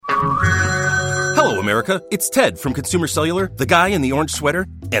Hello, America. It's Ted from Consumer Cellular, the guy in the orange sweater,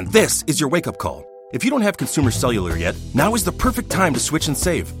 and this is your wake-up call. If you don't have Consumer Cellular yet, now is the perfect time to switch and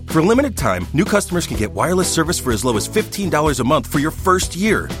save. For a limited time, new customers can get wireless service for as low as $15 a month for your first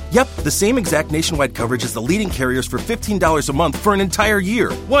year. Yep, the same exact nationwide coverage as the leading carriers for $15 a month for an entire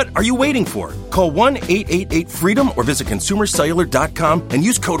year. What are you waiting for? Call 1-888-FREEDOM or visit consumercellular.com and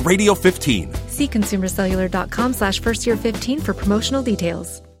use code RADIO15. See consumercellular.com/firstyear15 for promotional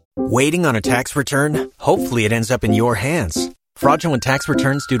details. Waiting on a tax return? Hopefully it ends up in your hands. Fraudulent tax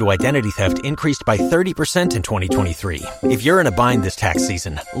returns due to identity theft increased by 30% in 2023. If you're in a bind this tax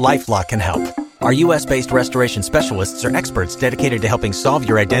season, LifeLock can help. Our U.S.-based restoration specialists are experts dedicated to helping solve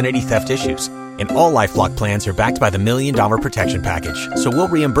your identity theft issues. And all LifeLock plans are backed by the $1 Million Protection Package. So we'll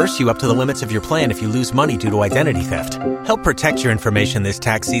reimburse you up to the limits of your plan if you lose money due to identity theft. Help protect your information this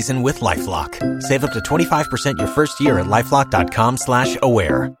tax season with LifeLock. Save up to 25% your first year at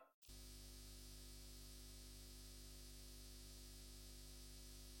LifeLock.com/aware.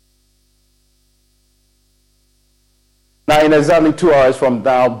 Now, in exactly 2 hours from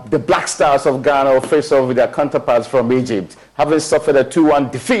now, the Blackstars of Ghana will face off with their counterparts from Egypt. Having suffered a 2-1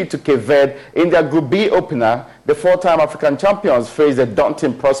 defeat to Cape Verde in their Group B opener, the 4-time African champions face the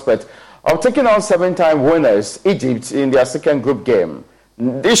daunting prospect of taking on 7-time winners, Egypt, in their second group game.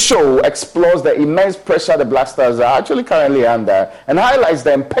 This show explores the immense pressure the Blackstars are actually currently under and highlights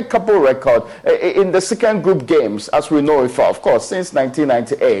the impeccable record in the second group games, as we know it for, of course, since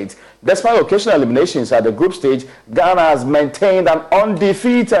 1998. Despite occasional eliminations at the group stage, Ghana has maintained an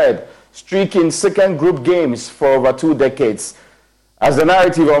undefeated streak in second group games for over 2 decades. As the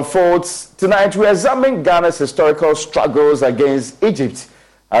narrative unfolds, tonight we examine Ghana's historical struggles against Egypt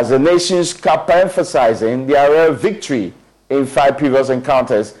as the Nations Cup, emphasizing their rare victory in 5 previous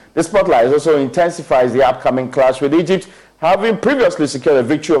encounters. The spotlight also intensifies the upcoming clash with Egypt, having previously secured a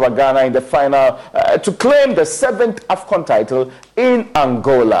victory over Ghana in the final to claim the 7th Afcon title in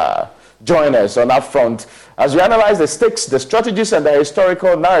Angola. Join us on that front as we analyze the stakes, the strategies, and the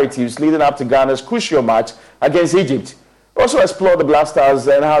historical narratives leading up to Ghana's crucial match against Egypt. We also explore the Blackstars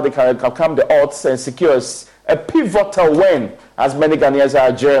and how they can overcome the odds and secure a pivotal win, as many Ghanaians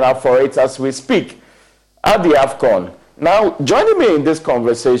are gearing up for it as we speak at the Afcon. Now, joining me in this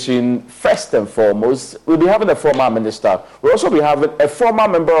conversation, first and foremost, we'll be having a former minister. We'll also be having a former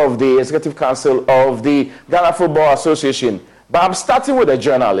member of the Executive Council of the Ghana Football Association. But I'm starting with a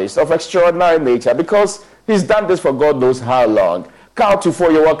journalist of extraordinary nature because he's done this for God knows how long. Carl Tufo,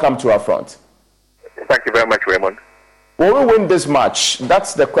 you're welcome to our front. Thank you very much, Raymond. Will we win this match?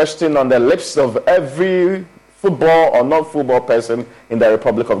 That's the question on the lips of every football or non-football person in the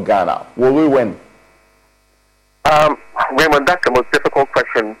Republic of Ghana. Will we win? Raymond, that's the most difficult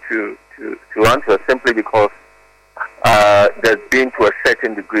question to answer, simply because there's been, to a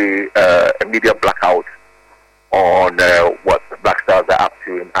certain degree, a media blackout on what the Blackstars are up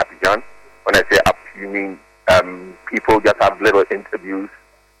to in Abidjan. When I say up to, you mean people just have little interviews,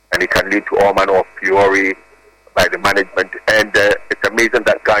 and it can lead to all manner of fury by the management. And it's amazing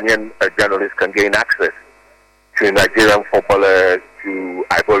that Ghanaian journalists can gain access to Nigerian footballers, to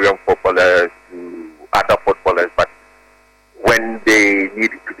Ivorian footballers, to other footballers, but when they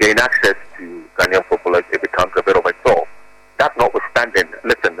need to gain access to Ghanaian footballers, it becomes a bit of a chore. That notwithstanding,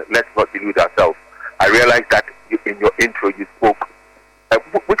 listen, let's not delude ourselves. I realize that in your intro you spoke,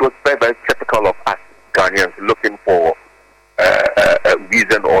 which was very, very typical of us Ghanaians, looking for a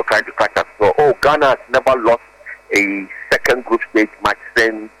reason or trying to catch us. So, Ghana has never lost a second group stage match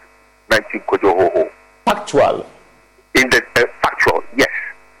since 19 Kojohoho. Factual. In the factual, yes,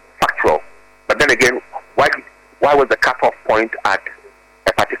 factual. But then again, why was the cut-off point at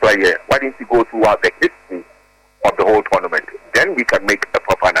a particular year? Why didn't you go throughout the history of the whole tournament? Then we can make a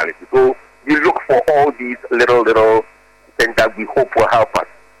proper analysis. So you look for all these little things that we hope will help us.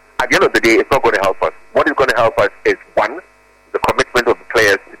 At the end of the day, it's not going to help us. What is going to help us is, one, the commitment of the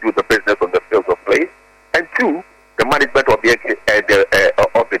players to do the business on the field of play, and two, the management of the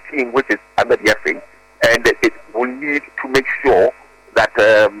team, which is under the FA, and it will need to make sure that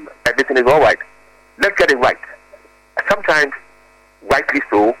everything is all right. Let's get it right. Sometimes, rightly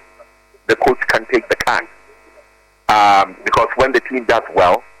so, the coach can take the can. Because when the team does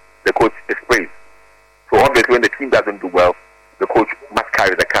well, the coach is praised. So obviously when the team doesn't do well, the coach must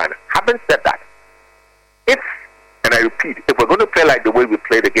carry the can. Having said that, and I repeat, if we're going to play like the way we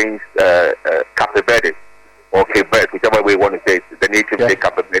played against Cape Verde, or Cape Verde, whichever way you want to say it, the natives say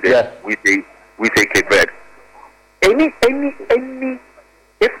Cape Verde, we say Cape Verde.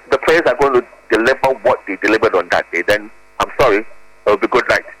 If the players are going to deliver what they delivered on that day, then I'm sorry, it'll be good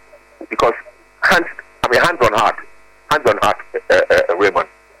night. Because hands on heart, Raymond.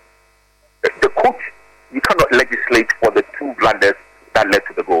 The coach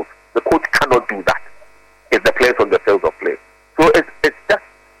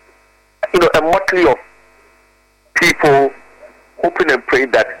hoping and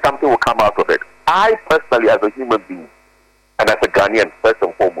praying that something will come out of it. I personally, as a human being, and as a Ghanaian, first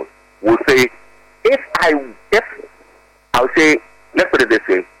and foremost, will say, if I'll say, let's put it this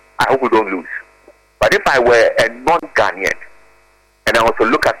way, I hope we don't lose. But if I were a non-Ghanaian, and I also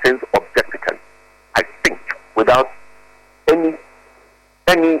look at things objectively, I think without any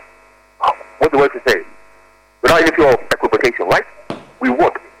what's the word to say? Without any fear of equivocation, right? We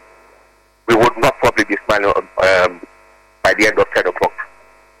would not probably be smiling by the end of 10 o'clock.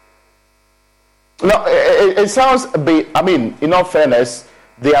 No, it sounds a bit, I mean, in all fairness,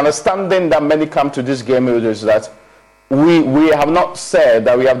 the understanding that many come to this game is that we have not said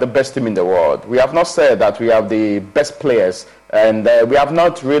that we have the best team in the world. We have not said that we have the best players, and we have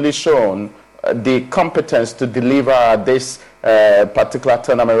not really shown the competence to deliver this particular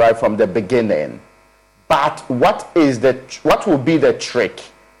tournament right from the beginning. But what will be the trick?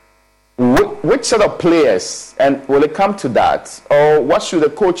 Which sort of players, and will it come to that, or what should the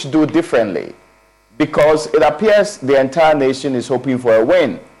coach do differently? Because it appears the entire nation is hoping for a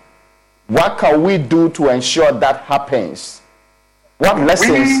win. What can we do to ensure that happens? What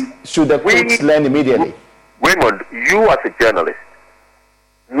lessons should the coach learn immediately? Raymond, you as a journalist,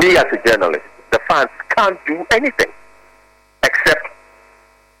 me as a journalist, the fans can't do anything except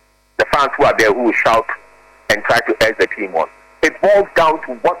the fans who are there who will shout and try to urge the team on. It boils down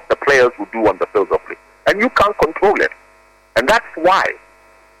to what the players will do on the field of play. And you can't control it. And that's why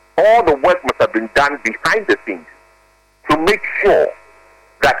all the work must have been done behind the scenes to make sure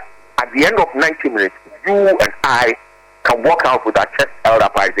that at the end of 90 minutes, you and I can walk out with our chest held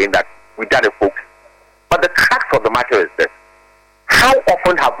up high saying that we did it, folks. But the crux of the matter is this. How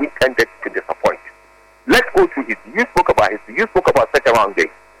often have we tended to disappoint? Let's go through history. You spoke about history. You spoke about second round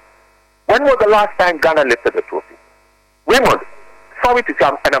games. When was the last time Ghana lifted the trophy? Raymond, sorry to say,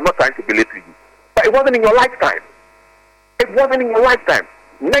 and I'm not trying to belittle you, but it wasn't in your lifetime. It wasn't in your lifetime.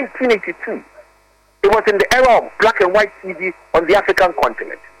 1982. It was in the era of black and white TV on the African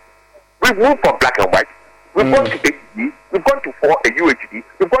continent. We've moved from black and white. We've gone to HD. We've gone to UHD.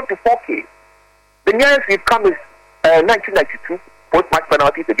 We've gone to 4K. The nearest we've come is 1992, post-match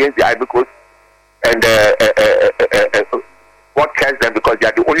penalties against the Ivory Coast, and what cares them because they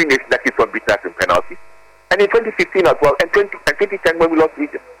are the only nation that keeps on beating us in penalties. And in 2015 as well, and 2010 when we lost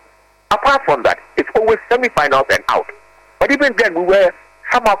Egypt. Apart from that, it's always semi-finals and out. But even then, we were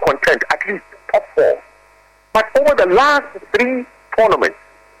somehow content, at least top 4. But over the last 3 tournaments,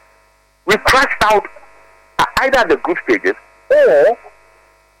 we crashed out either at the group stages or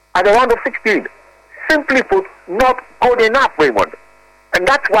at the round of 16. Simply put, not good enough, Raymond. And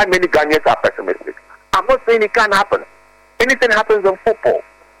that's why many Ghanaians are pessimistic. I'm not saying it can't happen. Anything happens in football.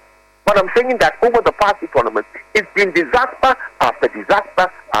 But I'm saying that over the past 2 tournaments, it's been disaster after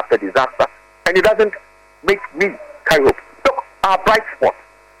disaster after disaster. And it doesn't make me carry hope. Look, our bright spot,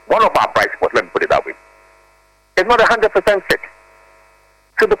 one of our bright spots, let me put it that way, is not 100% fit.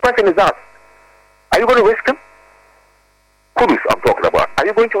 So the question is asked, are you going to risk him? Kudus, I'm talking about. Are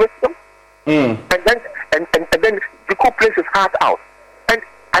you going to risk him? And then the coach plays his heart out. And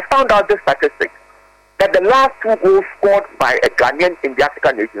I found out this statistic, that the last 2 goals scored by a Ghanaian in the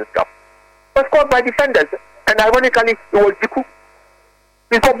African Nations Cup were scored by defenders. And ironically, it was Jiku.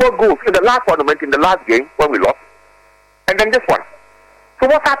 He scored both goals in the last tournament, in the last game when we lost, and then this one. So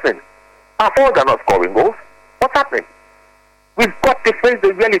what's happening? Our forwards are not scoring goals. What's happening? We've got to face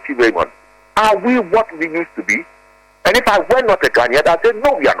the reality, Raymond. Are we what we used to be? And if I were not a Ghanaian, I'd say,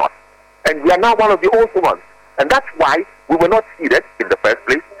 no, we are not. And we are now one of the awesome ones. And that's why we were not seeded in the first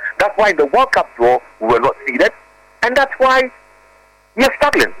place. That's why in the World Cup draw, we were not seeded. And that's why we are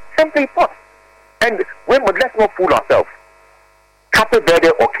struggling. Simply put. And Raymond, let's not fool ourselves. Cape Verde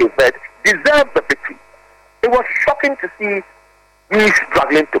or Cape Verde deserve the victory. It was shocking to see we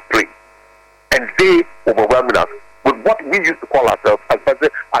struggling to play. And they overwhelming us with what we used to call ourselves as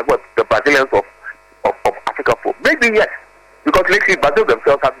what the Brazilians of Africa for. Maybe yes, because lately Brazil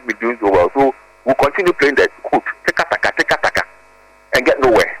themselves haven't been doing so well. So we'll continue playing the quote, teka-taka, and get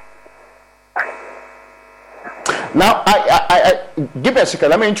nowhere. Now, I give me a second.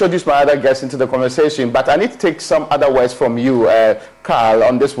 Let me introduce my other guests into the conversation, but I need to take some other words from you, Carl,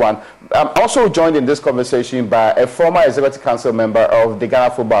 on this one. I'm also joined in this conversation by a former Executive Council member of the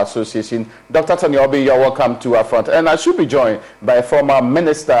Ghana Football Association, Dr. Tony Obi. You're welcome to our front. And I should be joined by a former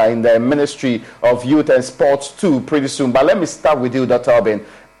minister in the Ministry of Youth and Sports too pretty soon. But let me start with you, Dr. Obi.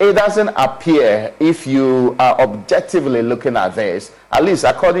 It doesn't appear, if you are objectively looking at this, at least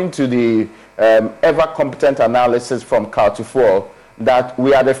according to the ever competent analysis from Carl Tufuo, that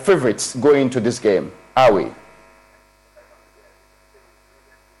we are the favorites going into this game. Are we?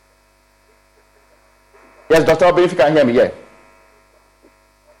 Yes, Dr. Obi, if you can hear me, yeah.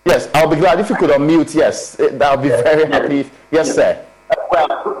 Yes, I'll be glad if you could unmute. Yes, I'll be very happy. Yes, sir.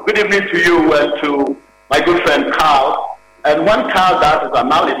 Well, good evening to you and to my good friend Carl. And when Carl does his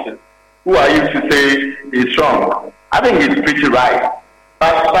analysis, who are you to say he's wrong? I think he's pretty right.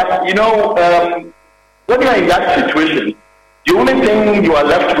 But you know, when you're in that situation, the only thing you are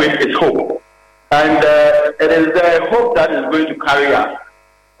left with is hope. And it is the hope that is going to carry us.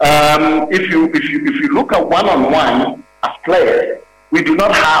 If you look at one-on-one as players, we do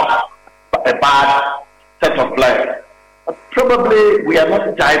not have a bad set of players. But probably we are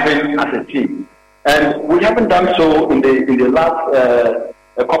not diving as a team. And we haven't done so in the last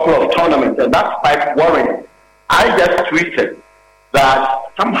a couple of tournaments, and that's quite worrying. I just tweeted that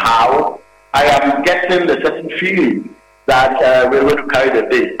somehow I am getting the certain feeling that we're going to carry the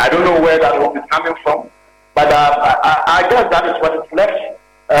day. I don't know where that hope is coming from, but I guess that is what is left,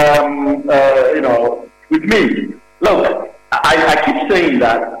 with me. Look, I keep saying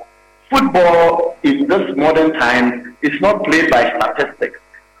that football in this modern time is not played by statistics.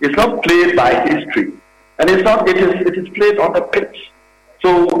 It's not played by history, and it is played on the pitch.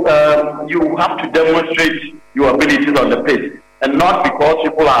 So you have to demonstrate your abilities on the pitch, and not because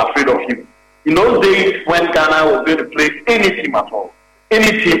people are afraid of you. In those days when Ghana was going to play any team at all,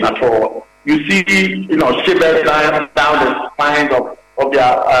 you see, shivers down the spines of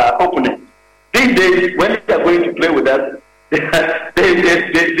their opponents. These days, when they are going to play with us, they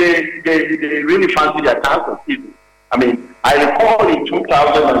really fancy their chances. I mean, I recall in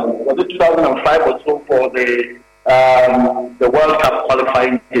 2005 or so for the World Cup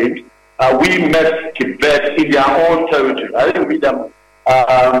qualifying games, we met Cape Verde in their own territory. I didn't beat them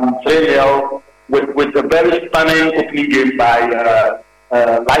 3-0 with a very stunning opening game by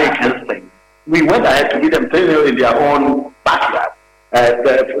Larry Kingston. We went ahead to beat them 3-0 in their own backyard.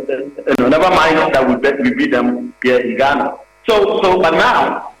 Never mind that we beat them here in Ghana. But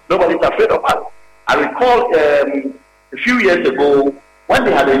now nobody's afraid of us. I recall a few years ago when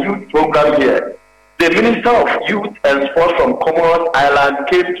they had a youth program here. The Minister of Youth and Sports from Comoros Island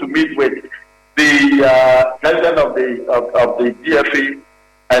came to meet with the president of the DFA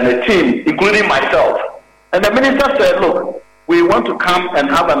and the team, including myself. And the minister said, look, we want to come and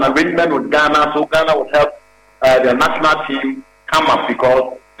have an arrangement with Ghana so Ghana would help the national team come up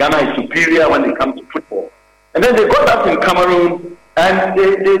because Ghana is superior when it comes to football. And then they got us in Cameroon and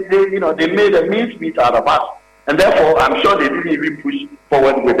they made a mincemeat out of us. And therefore, I'm sure they didn't even push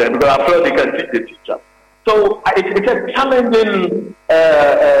forward with them because I'm sure they can teach the teacher. So it's a challenging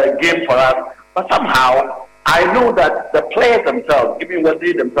game for us. But somehow, I know that the players themselves, given what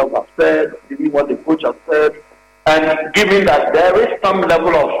they themselves have said, given what the coach has said, and given that there is some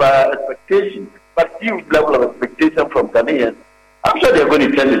level of expectation, but huge level of expectation from Ghanaians, I'm sure they're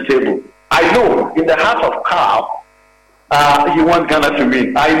going to turn the table. I know in the heart of Carl, he wants Ghana to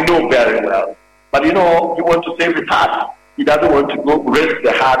win. I know very well. But he wants to save his heart. He doesn't want to go risk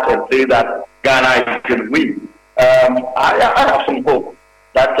the heart and say that Ghana is going to win. I have some hope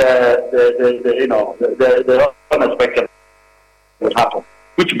that the unexpected will happen,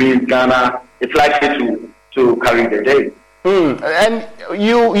 which means Ghana is likely to carry the day. And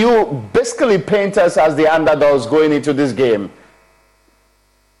you basically paint us as the underdogs going into this game.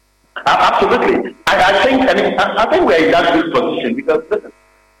 Absolutely. I think we're in that good position because listen,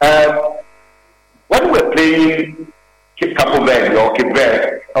 when we're playing Cape Verde or Cape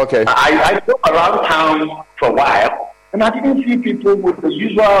Verde, okay. I go around town for a while and I didn't see people with the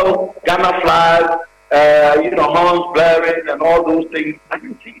usual Ghana flag, horns blaring and all those things. I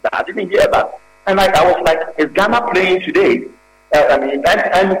didn't see that. I didn't hear that. And I was like, is Ghana playing today?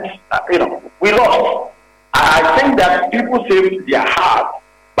 We lost. I think that people saved their heart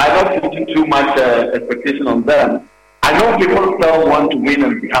by not putting too much expectation on them. I know people still want to win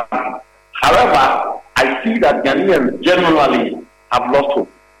and be happy. However, I see that Ghanaians generally have lost hope.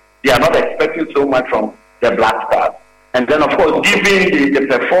 They are not expecting so much from the Blackstars. And then, of course, given the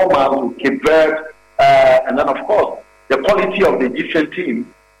performance of Cape Verde, and then, of course, the quality of the Egyptian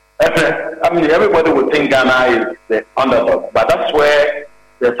team, everybody would think Ghana is the underdog. But that's where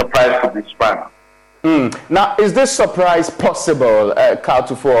the surprise could be sprung. Now, is this surprise possible, Carl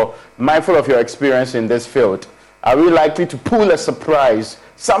Tufor, mindful of your experience in this field? Are we likely to pull a surprise,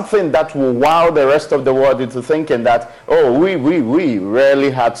 something that will wow the rest of the world into thinking that, we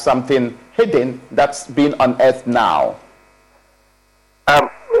really had something hidden that's been unearthed now?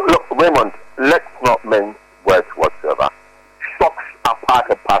 Look, Raymond, let's not mince words whatsoever. Shocks are part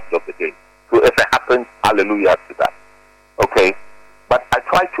and parcel of the game. So if it happens, hallelujah to that. Okay? But I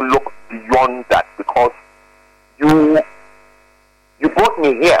try to look beyond that because you brought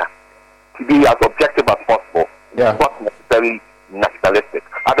me here to be as objective as possible. Yeah. Not necessarily nationalistic.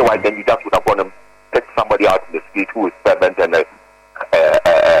 Otherwise, then you just would have gone and picked somebody out in the street who is fervent and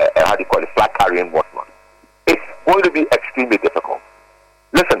how do you call it, flag carrying whatnot. It's going to be extremely difficult.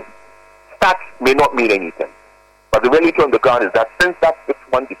 Listen, stats may not mean anything, but the reality on the ground is that since that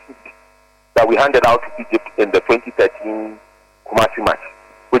 6-1 defeat that we handed out to Egypt in the 2013 Kumasi match,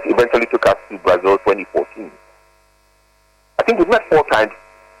 which eventually took us to Brazil 2014, I think we've met 4 times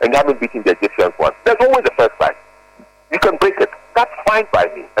and haven't beaten the Egyptians once. There's always a first time. You can break it. That's fine by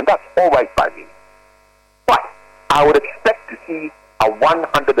me, and that's all right by me. But I would expect to see a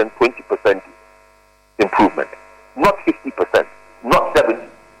 120% improvement, not 50%, not 70%.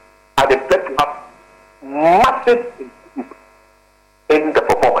 I'd expect to have massive improvement in the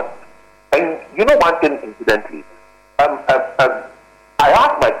performance. And you know one thing, incidentally, I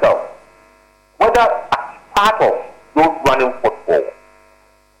asked myself whether as part of those running football,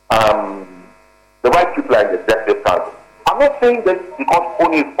 the right people are in the executive council. I'm not saying this because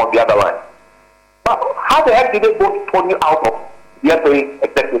Tony is on the other line. But how the heck did they vote Tony out of the FA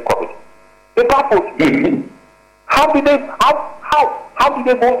executive committee? They baffled me. How did they not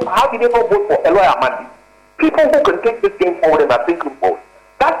vote for Eloy Amandi? People who can take this game forward and are thinking forward.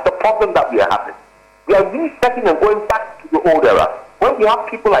 That's the problem that we are having. We are resetting and going back to the old era. When we have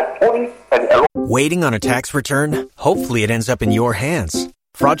people like Tony and Eloy. Waiting on a tax return? Hopefully it ends up in your hands.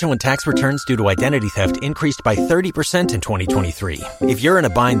 Fraudulent tax returns due to identity theft increased by 30% in 2023. If you're in a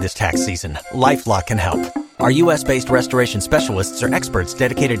bind this tax season, LifeLock can help. Our U.S.-based restoration specialists are experts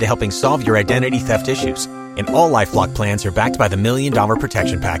dedicated to helping solve your identity theft issues. And all LifeLock plans are backed by the $1 Million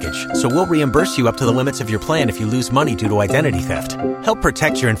Protection Package. So we'll reimburse you up to the limits of your plan if you lose money due to identity theft. Help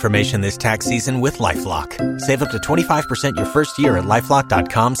protect your information this tax season with LifeLock. Save up to 25% your first year at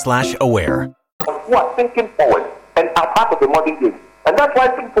LifeLock.com/aware. Who are thinking forward and are part of the modern game. And that's why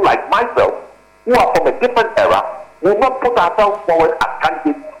people like myself, who are from a different era, will not put ourselves forward as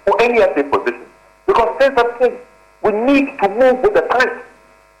candidates for any of the positions. Because there's a thing. We need to move with the times.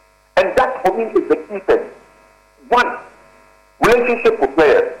 And that for me is the key thing. 1, relationship with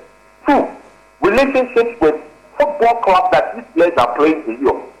players. 2, relationships with football clubs that these players are playing in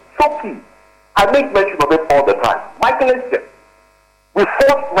Europe. So key. I make mention of it all the time. Michael Essien. We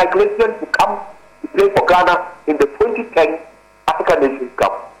forced Michael Essien to come to play for Ghana in the 2010 African Nations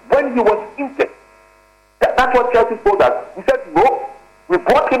Cup when he was injured. That's what Chelsea told us. He said, no, we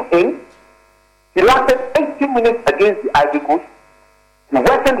brought him in. He lasted 18 minutes against the Ivory Coast. He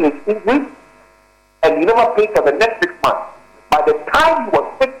worsened his injury, and he never played for the next 6 months. By the time he was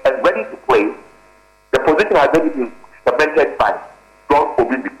fit and ready to play, the position had already been cemented by John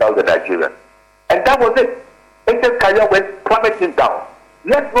Obi Mikel, the Nigerian. And that was it. Essie's career went plummeting down.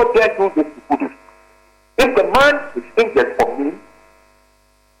 Let's not dare do this to Kudus. If the man is injured for me,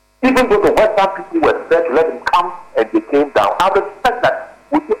 even though the Western people were there to let him come and they came down, I would expect that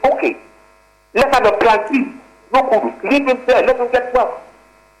we say, okay, let's have a plan B. No Kudus. Leave him there, let him get well.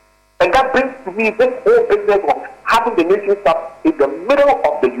 And that brings to me this whole business of having the Nations Cup in the middle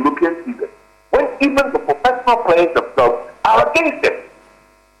of the European season, when even the professional players themselves are against it.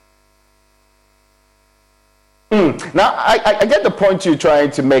 Now, I get the point you're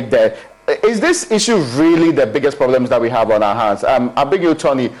trying to make there. Is this issue really the biggest problems that we have on our hands? I beg you,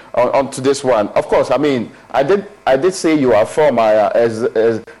 Tony, on to this one. Of course, I mean, I did say you are former as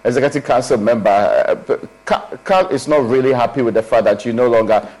executive council member. Carl is not really happy with the fact that you're no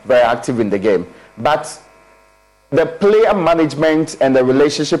longer very active in the game. But the player management and the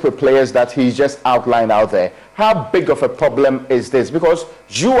relationship with players that he just outlined out there, how big of a problem is this? Because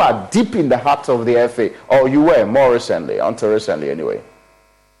you are deep in the heart of the FA, or you were more recently, until recently anyway.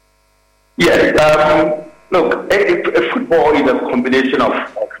 Yes, look, football is a combination of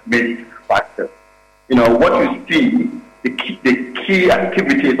many factors. You know, what you see, the key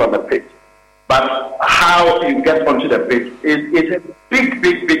activities on the pitch, but how you get onto the pitch is a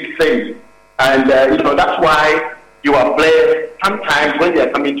big thing. And, you know, that's why you are players, sometimes when they are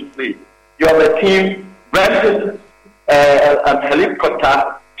coming to play, you have a team rented a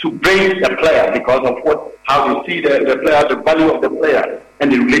helicopter to bring the player because of how you see the player, the value of the player,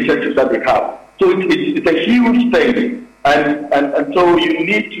 and the relationships that they have. So it's a huge thing, and so you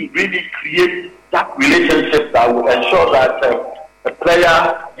need to really create that relationship that will ensure that the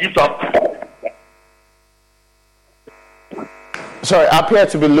player gives up. Sorry, I appear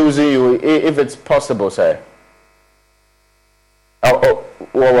to be losing you, if it's possible, sir.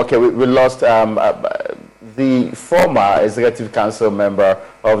 Well, okay, we lost the former executive council member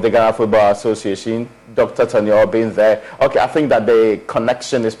of the Ghana Football Association, Dr. Tony Obin there. Okay, I think that the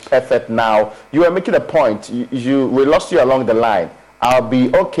connection is perfect now. You were making a point. We lost you along the line. I'll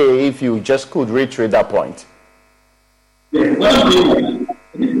be okay if you just could reiterate that point. Yeah,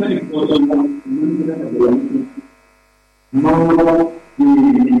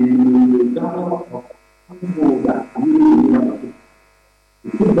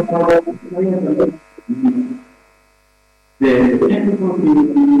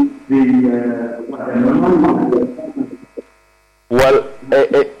 Well,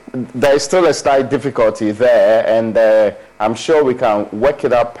 there is still a slight difficulty there, and I'm sure we can work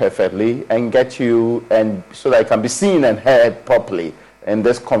it out perfectly and get you, and so that it can be seen and heard properly in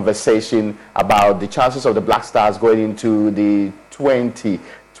this conversation about the chances of the Black Stars going into the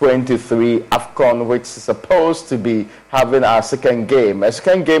 2023 Afcon, which is supposed to be having our second game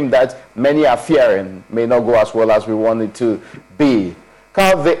that many are fearing may not go as well as we want it to be.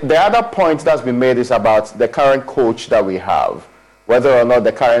 Carl, the other point that's been made is about the current coach that we have, whether or not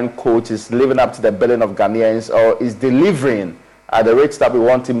the current coach is living up to the billing of Ghanaians or is delivering at the rates that we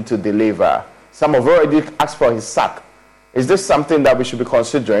want him to deliver. Some have already asked for his sack. Is this something that we should be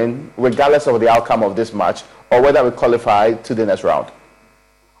considering, regardless of the outcome of this match, or whether we qualify to the next round?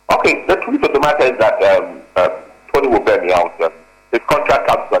 Okay, the truth of the matter is that Tony will bear me out. His contract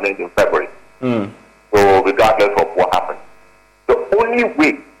comes to an end in February. So regardless of what happens, the only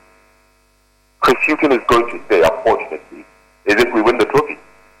way Chris Hughton is going to stay, unfortunately, is if we win the trophy.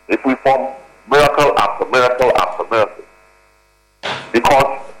 If we form miracle after miracle after miracle.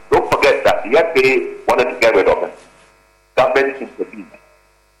 Because don't forget that the FA wanted to get rid of him. Government intervened.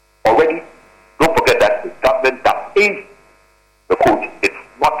 Already, don't forget that the government that pays the coach, it's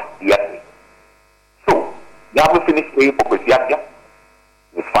not the FA. So, you haven't finished paying for Kwesiapia,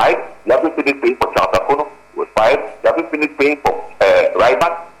 he was fired. You haven't finished paying for Charles Akono, he was fired. You haven't finished paying for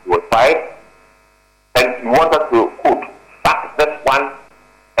Ryback, he was fired. And you want us to, quote, sack this one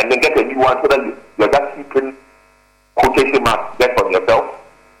and then get a new one so that you're just keeping quotation marks there from yourself.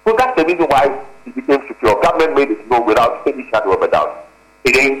 So that's the reason why it became secure. Government made it known without any shadow of a doubt.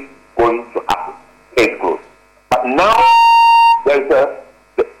 It ain't going to happen. Case closed. But now there's a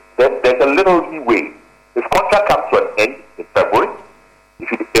little leeway. His contract comes to an end in February. If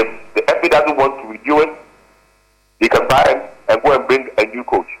the FA doesn't want to renew it, they can buy him and go and bring a new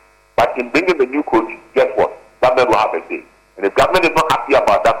coach. But in bringing the new coach, guess what? Government will have a say. And if government is not happy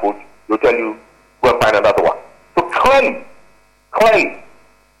about that coach, they'll tell you, go and find another one. So clearly,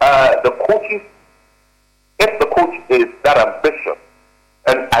 the coaches, if the coach is that ambitious,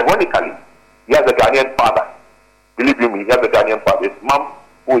 and ironically, he has a Ghanaian father. Believe you me, he has a Ghanaian father. His mom,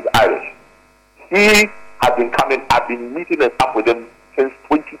 who is Irish. He has been coming, I've been meeting up with him since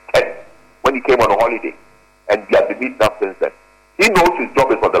 2010, when he came on a holiday. And we have been meeting up since then. He knows his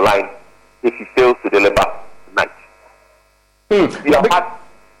job is on the line if he fails to deliver tonight.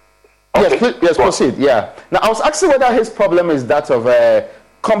 Yes, proceed. Yeah. Now, I was asking whether his problem is that of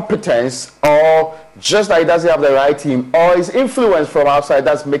competence, or just that he doesn't have the right team, or his influence from outside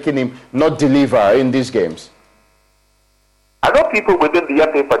that's making him not deliver in these games. I know people within the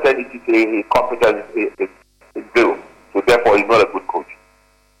FA fraternity say his competence is zero, so therefore he's not a good coach.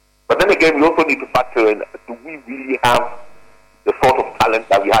 But then again, we also need to factor in, do we really have the sort of talent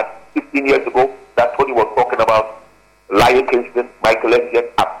that we had 15 years ago that Tony was talking about? Lion Kingston, Michael Essien,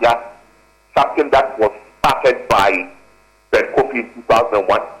 Apia, something that was started by Ben Kofi in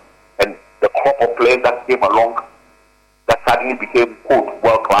 2001, and the crop of players that came along that suddenly became, quote,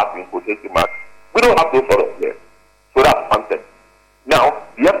 world-class in quotation marks. We don't have those sort of players. So that's one thing. Now,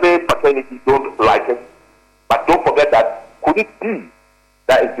 the FA fraternity don't like it, but don't forget that, could it be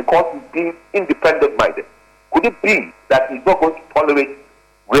that it's because he's being independent-minded? Could it be that he's not going to tolerate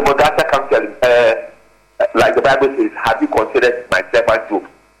Raymond Data come tell him, like the Bible says, have you considered my servant Job?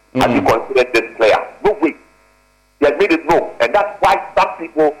 Have you considered this player? No way. He has made it known, and that's why some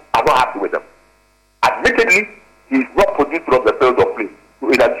people are not happy with him. Admittedly, he is not produced from the field of play,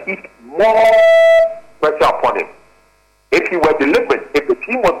 so it has heaped more pressure upon him. If he were deliberate, if the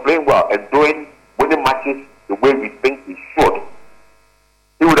team was playing well and winning matches the way we think he should,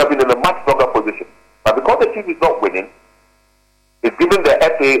 he would have been in a much stronger position. But because the team is not winning, it's given the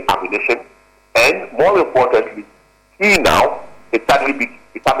FA ammunition, and more importantly, he now is suddenly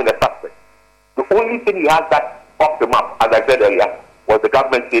becoming a suspect. The only thing he has that off the map, as I said earlier, was the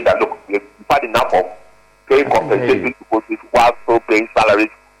government saying that, look, we've had enough of paying compensation to coaches while still paying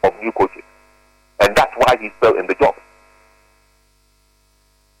salaries of new coaches. And that's why he's still in the job.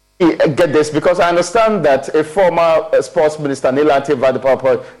 Get this, because I understand that a former sports minister, Nilante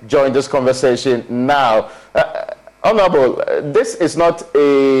Vadipapa, joined this conversation now. Honorable, this is not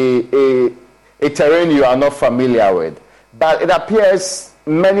a terrain you are not familiar with, but it appears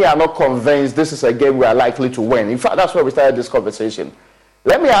many are not convinced this is a game we are likely to win. In fact, that's why we started this conversation.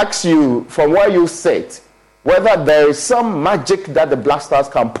 Let me ask you, from where you sit, whether there is some magic that the Blackstars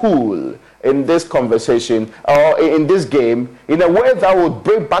can pull in this conversation or in this game in a way that would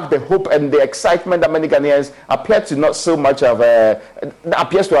bring back the hope and the excitement that many Ghanaians appear to not so much of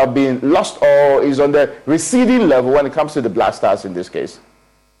appears to have been lost or is on the receding level when it comes to the Blackstars in this case?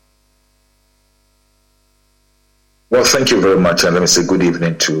 Well, thank you very much, and let me say good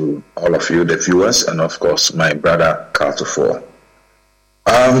evening to all of you, the viewers, and of course my brother Carter.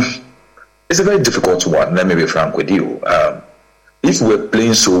 It's a very difficult one. Let me be frank with you. If we're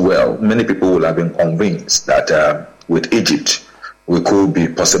playing so well, many people will have been convinced that with Egypt we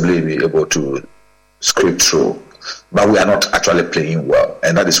could possibly be able to scrape through, but we are not actually playing well,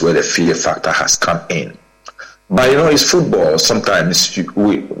 and that is where the fear factor has come in. But it's football. Sometimes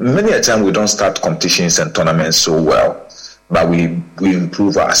many a time we don't start competitions and tournaments so well, but we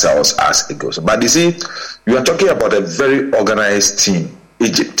improve ourselves as it goes. But you see, you are talking about a very organized team,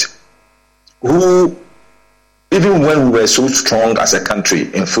 Egypt, who, even when we were so strong as a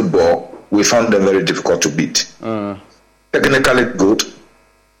country in football, we found them very difficult to beat. Technically good.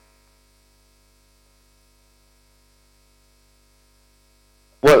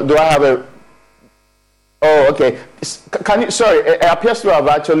 Well, do I have a... Oh, okay. Can you... Sorry, it appears to have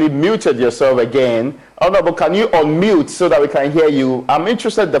actually muted yourself again. Honorable, can you unmute so that we can hear you? I'm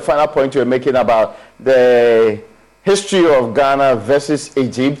interested in the final point you're making about the history of Ghana versus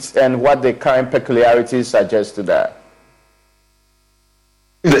Egypt and what the current peculiarities suggest to that.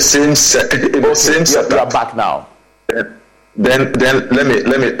 The same setup. You are back now. Then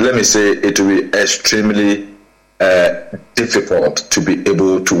let me say it will be extremely difficult to be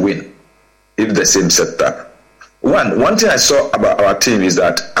able to win if the same setup. One thing I saw about our team is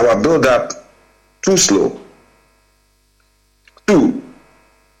that our build-up too slow. Two,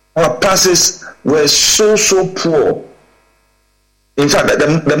 our passes were so poor. In fact,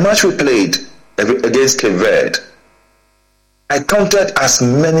 the match we played against Cape Verde, I counted as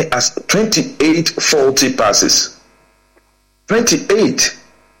many as 28 faulty passes. 28.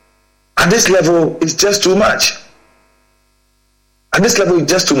 At this level, it's just too much.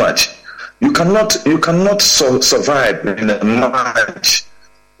 You cannot survive in a match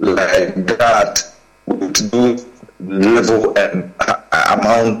like that with those level and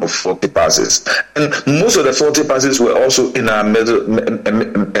amount of 40 passes. And most of the 40 passes were also in our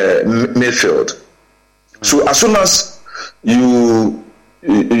midfield. So as soon as you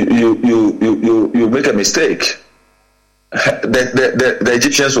make a mistake, the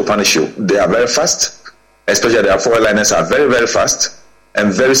Egyptians will punish you. They are very fast, especially their forward liners are very, very fast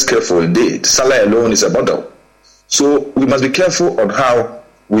and very skillful indeed. Salah alone is a bundle. So we must be careful on how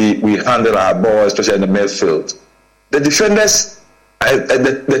we handle our ball, especially in the midfield. The defenders,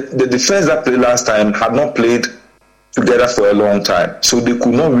 the defense that played last time had not played together for a long time, so they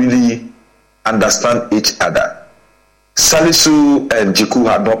could not really understand each other. Salisu and Jiku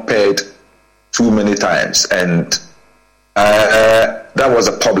had not paired too many times, and that was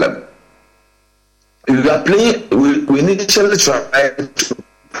a problem. We are playing. We initially tried to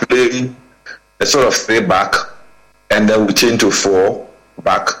play a sort of 3 back, and then we changed to 4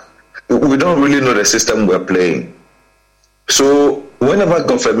 back. We don't really know the system we're playing. So whenever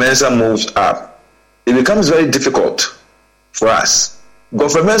Godfrey Mensah moves up, it becomes very difficult for us.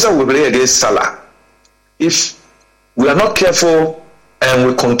 Godfrey Mensah will play against Salah. If we are not careful and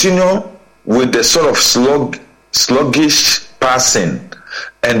we continue with the sort of sluggish passing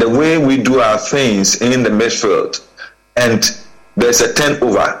and the way we do our things in the midfield, and there's a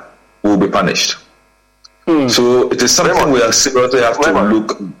turnover, we'll be punished. So it is something we are seriously have to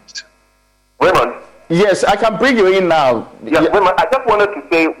look at. Raymond. Yes, I can bring you in now. Yeah, Raymond, I just wanted to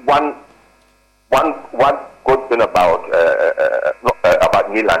say one good thing about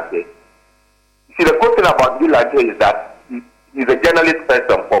Nilante. See, the good thing about Nilante is that he's a journalist first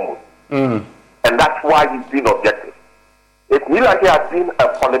and foremost. And that's why he's been objective. If Nilante had been a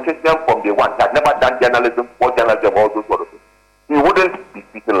politician from day one, had never done journalism, all those sort of things, he wouldn't be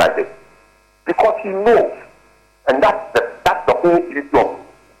speaking like this. Because he knows, and that's the whole issue of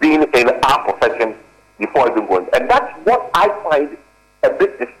being in our profession before even going. And that's what I find a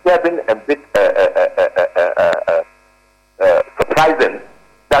bit disturbing and a bit surprising,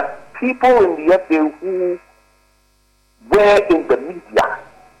 that people in the FA who were in the media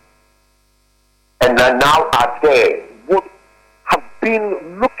and are now are there would have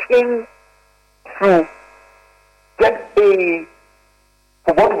been looking to get a,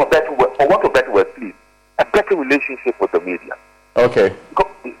 for want of a better word, please, a better relationship with the media. Okay.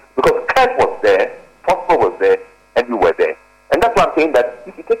 Because Kurt was there, Prosper was there, and you were there. And that's why I'm saying that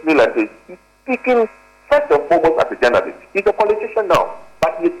if you take Milan, he's speaking first and foremost as a journalist. He's a politician now,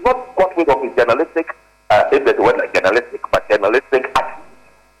 but he's not got rid of his journalistic, if there's a word like journalistic, but journalistic attitude.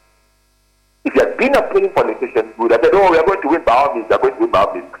 being a playing politician, we would have said, oh, we are going to win by all means, we are going to win by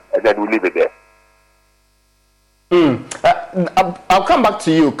all means, and then we leave it there. I'll come back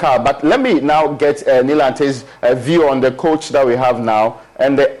to you, Carl, but let me now get Nilante's view on the coach that we have now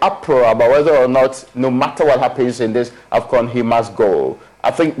and the uproar about whether or not, no matter what happens in this Afcon, he must go.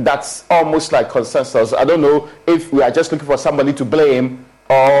 I think that's almost like consensus. I don't know if we are just looking for somebody to blame,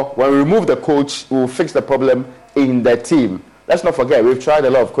 or when we remove the coach, we'll fix the problem in the team. Let's not forget, we've tried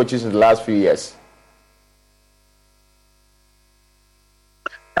a lot of coaches in the last few years.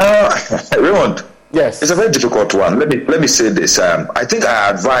 Raymond. Yes. It's a very difficult one. Let me say this. I think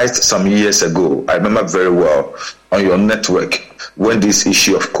I advised some years ago, I remember very well, on your network when this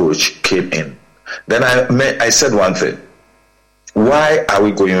issue of coach came in. Then I said one thing. Why are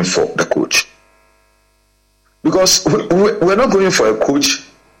we going for the coach? Because we're not going for a coach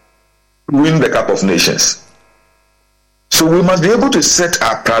to win the Cup of Nations. So we must be able to set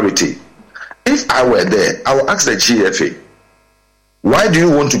our priority. If I were there, I would ask the GFA, why do you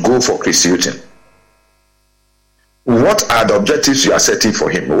want to go for Chris Hughton? What are the objectives you are setting for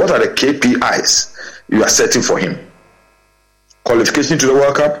him? What are the KPIs you are setting for him? Qualification to the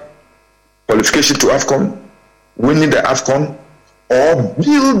World Cup, qualification to Afcon, winning the Afcon, or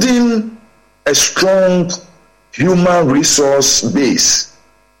building a strong human resource base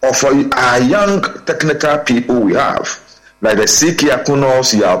of our young technical people we have, like the Siki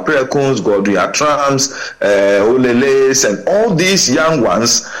Akunos, Yao Prekuns, Godwin Atrams, Oleles, and all these young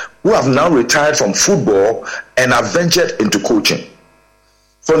ones who have now retired from football and have ventured into coaching.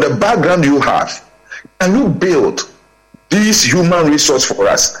 From the background you have, can you build this human resource for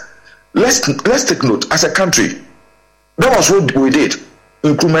us? Let's take note, as a country, that was what we did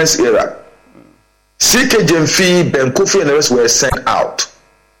in Nkrumah's era. CK Jemfi, Ben Kofi, and the rest were sent out.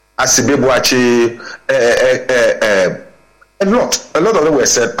 Asibebuachi, a lot of them were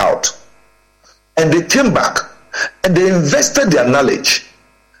sent out. And they came back and they invested their knowledge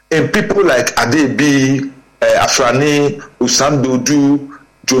in people like Adebi, Afrani, Usandodu,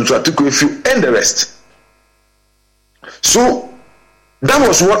 Jones Atukwefew, and the rest. So that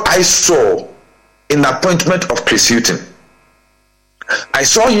was what I saw in the appointment of Chris Hughton. I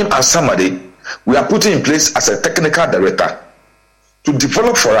saw him as somebody we are putting in place as a technical director to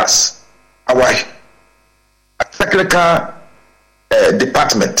develop for us our technical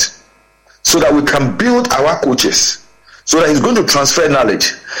department so that we can build our coaches, so that he's going to transfer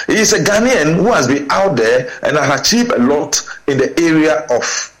knowledge. He is a Ghanaian who has been out there and has achieved a lot in the area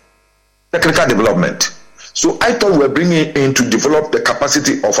of technical development. So I thought we were bringing in to develop the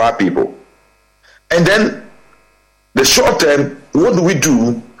capacity of our people. And then the short term, what do we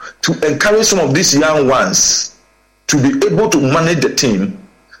do to encourage some of these young ones to be able to manage the team,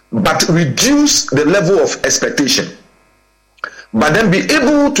 but reduce the level of expectation, but then be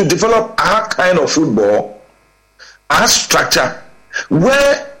able to develop our kind of football, our structure,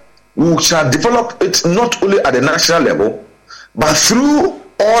 where we shall develop it not only at the national level, but through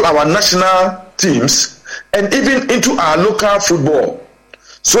all our national teams and even into our local football,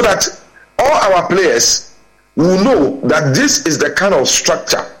 so that all our players will know that this is the kind of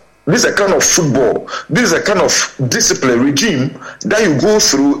structure, this is a kind of football, this is a kind of discipline regime that you go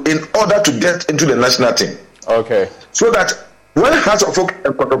through in order to get into the national team. Okay. So that when Hearts of Oak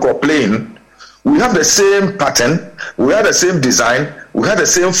and Kotoko are playing, we have the same pattern, we have the same design, we have the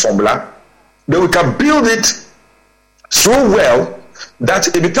same formula, then we can build it so well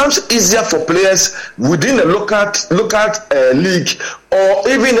that it becomes easier for players within the local league or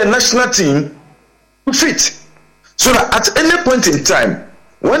even the national team to fit. So that at any point in time,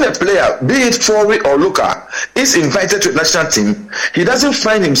 when a player, be it foreign or local, is invited to a national team, he doesn't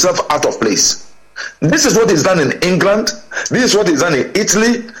find himself out of place. This is what is done in England, this is what is done in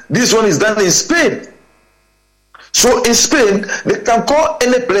Italy, this one is done in Spain. So in Spain, they can call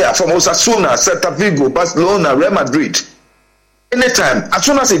any player from Osasuna, Celta Vigo, Barcelona, Real Madrid. Anytime, as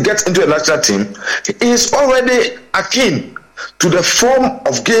soon as he gets into a national team, he is already akin to the form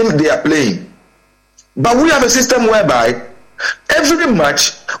of game they are playing. But we have a system whereby every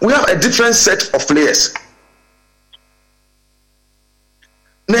match we have a different set of players.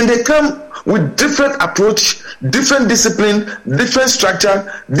 Then they come with different approach, different discipline, different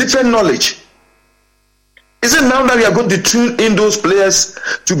structure, different knowledge. Is it now that we are going to tune in those players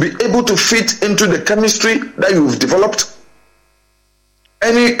to be able to fit into the chemistry that you've developed?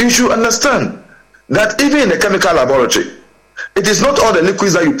 And you should understand that even in the chemical laboratory, it is not all the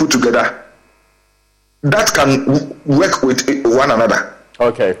liquids that you put together that can work with one another.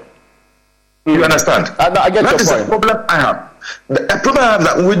 Okay. You understand? I get that your is point. A problem I have. The problem I have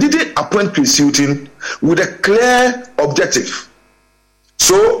that we didn't appoint Chris Hughton with a clear objective.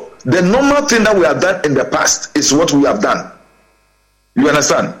 So the normal thing that we have done in the past is what we have done. You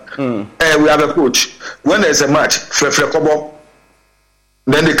understand? We have a coach. When there's a match,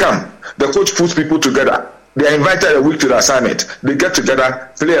 then they come. The coach puts people together. They are invited a week to the assignment. They get together,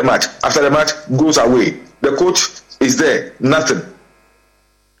 play a match. After the match, goes away. The coach is there, nothing.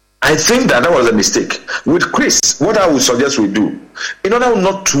 I think that was a mistake. With Chris, what I would suggest we do, in order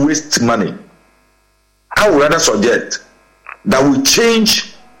not to waste money, I would rather suggest that we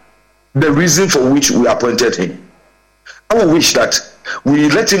change the reason for which we appointed him. I would wish that we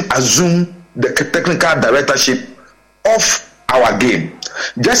let him assume the technical directorship of our game.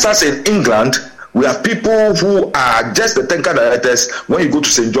 Just as in England, we have people who are just the technical directors when you go to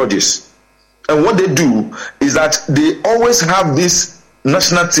St. George's. And what they do is that they always have these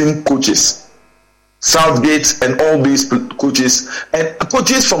national team coaches, Southgate and all these coaches, and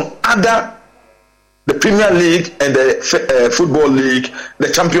coaches from the Premier League and the Football League,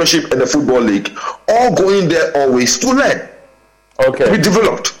 the Championship and the Football League, all going there always to learn, to be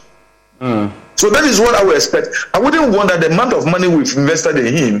developed. So that is what I would expect. I wouldn't want that the amount of money we've invested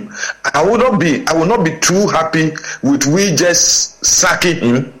in him, I will not be too happy with we just sacking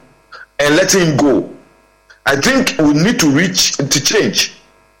him and letting him go. I think we need to change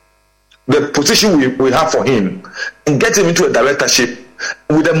the position we have for him and get him into a directorship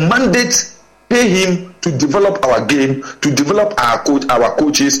with a mandate, pay him to develop our game, to develop our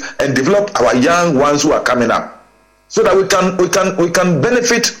coaches, and develop our young ones who are coming up, so that we can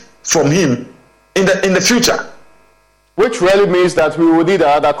benefit from him in the future. Which really means that we will need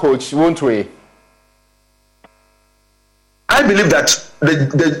another coach, won't we? I believe that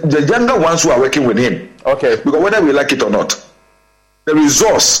the younger ones who are working with him, because whether we like it or not,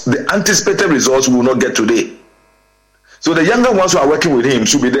 the anticipated results we will not get today. So the younger ones who are working with him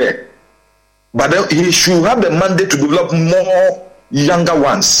should be there. But then he should have the mandate to develop more younger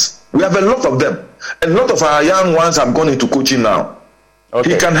ones. We have a lot of them. A lot of our young ones have gone into coaching now.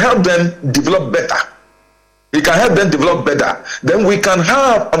 He can help them develop better. Then we can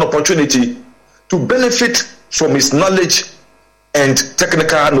have an opportunity to benefit from his knowledge and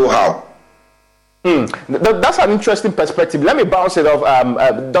technical know-how. That's an interesting perspective. Let me bounce it off,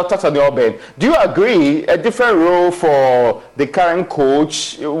 Dr. Tony Oben. Do you agree a different role for the current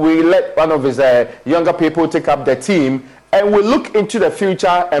coach? We let one of his younger people take up the team, and we look into the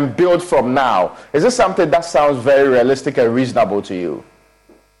future and build from now. Is this something that sounds very realistic and reasonable to you?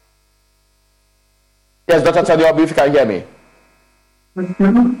 Yes, Dr. Tony Oben, if you can hear me.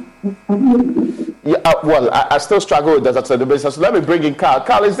 Well, I still struggle with that. So let me bring in Carl.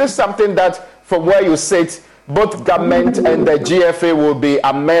 Carl, is this something that, from where you sit, both government and the GFA will be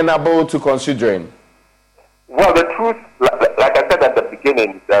amenable to considering? Well, the truth, like I said at the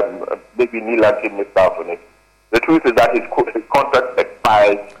beginning, maybe Neil and missed out on it. The truth is that his contract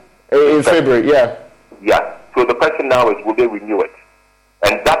expires in February. Yeah. So the question now is, will they renew it?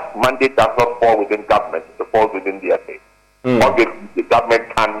 And that mandate does not fall within government; it falls within the FA. Obviously, the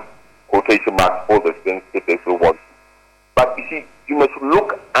government can, quotation marks, hold the things if they so want. But you see, you must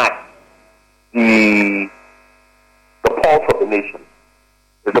look at the pulse of the nation.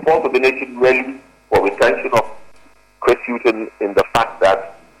 Is the pulse of the nation really for retention of Chris Hughton in the fact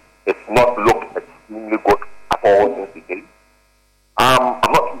that it's not looked extremely good at all since he came? I'm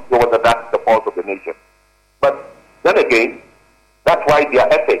not sure whether that's the pulse of the nation. But then again, that's why they are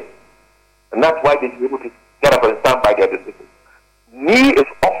FA. And that's why they should be able to get up and stand by their decision. Me is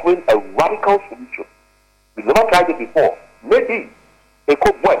offering a radical solution. We've never tried it before. Maybe it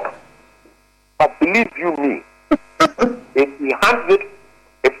could work. But believe you me, if he hands it,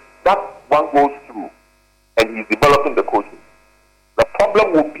 if that one goes through and he's developing the coaches, the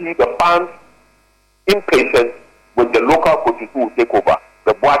problem will be the fans' impatience with the local coaches who will take over.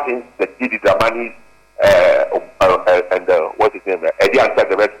 The Boatins, the Didi Damanis, and what's his name? Eddie Ansah,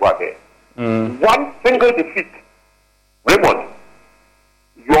 the rest who are there. One single defeat, Raymond,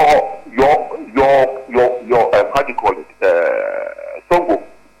 your how do you call it? Songo,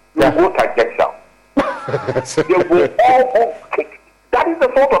 will go to Jackson. They will all go kick. That is the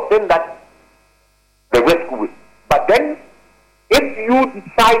sort of thing that the risk will. But then, if you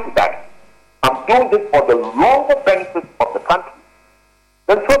decide that I'm doing this for the longer benefit of the country,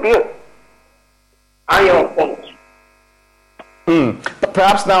 then so be it. I am on point.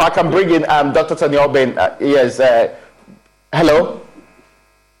 Perhaps now I can bring in Dr. Tony Oben. Yes. Hello?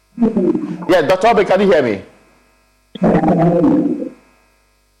 Yeah, Dr. Oben, can you hear me?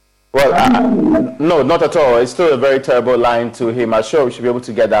 Well, no, not at all. It's still a very terrible line to him. I'm sure we should be able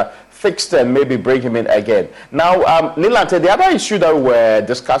to get that fixed and maybe bring him in again. Now, Nilante, the other issue that we're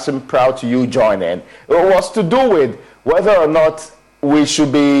discussing prior to you joining was to do with whether or not we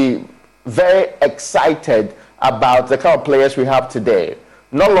should be very excited about the kind of players we have today.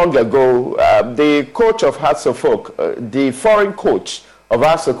 Not long ago, the coach of Hearts of Oak, the foreign coach of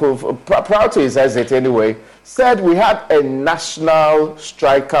Hearts of Oak, proud to his exit anyway, said we had a national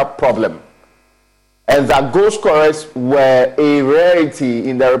striker problem and that goal scorers were a rarity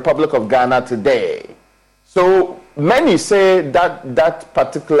in the Republic of Ghana today. So many say that that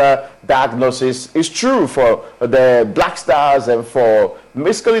particular diagnosis is true for the Blackstars and for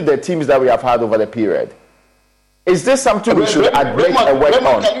basically the teams that we have had over the period. Is this something we should admit and work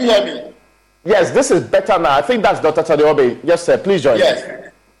on? Can you hear me? Yes, this is better now. I think that's Dr. Tadeobe. Yes, sir. Please join.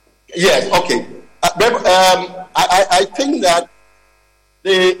 Yes, okay. I think that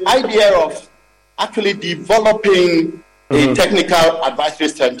the idea of actually developing a technical advisory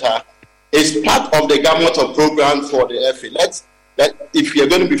center is part of the gamut of programs for the FA. If you're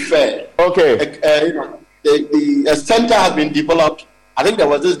going to be fair, okay. The center has been developed. I think there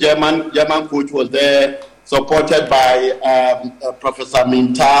was this German coach was there, supported by Professor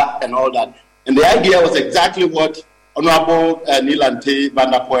Minta and all that. And the idea was exactly what Honorable Nilante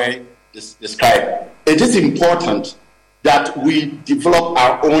Bandapoe described. It is important that we develop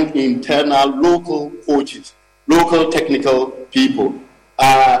our own internal local coaches, local technical people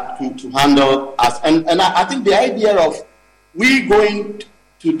to handle us. And I think the idea of we going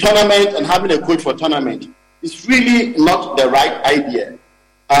to tournament and having a coach for tournament is really not the right idea.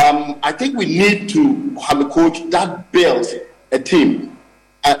 I think we need to have a coach that builds a team.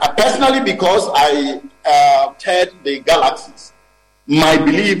 Personally, because I chaired the Galaxies, my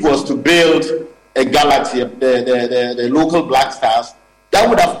belief was to build a Galaxy, the local Blackstars, that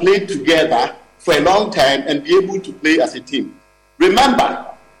would have played together for a long time and be able to play as a team. Remember,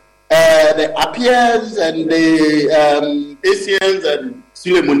 the Apiers and the Asians and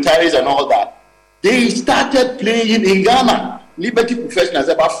Sule Muntaris and all that, they started playing in Ghana. Liberty Professionals,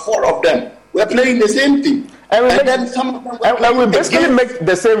 about 4 of them, were playing the same thing. And then some of them were we basically make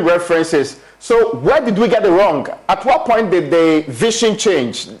the same references. So where did we get it wrong? At what point did the vision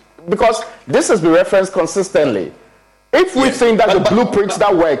change? Because this has been referenced consistently. If we think that the blueprint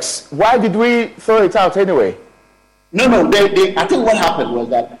that works, why did we throw it out anyway? No. I think what happened was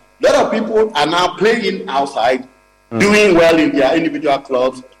that a lot of people are now playing outside, doing well in their individual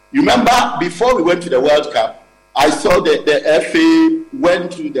clubs. You remember before we went to the World Cup, I saw that the FA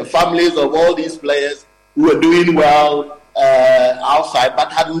went to the families of all these players who were doing well outside,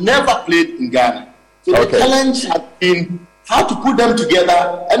 but had never played in Ghana. So the challenge has been how to put them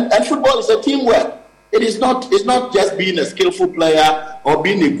together. And football is a teamwork. It's not just being a skillful player or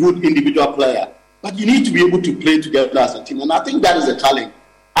being a good individual player, but you need to be able to play together as a team. And I think that is a challenge.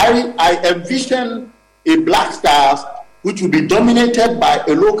 I envision a Blackstars which will be dominated by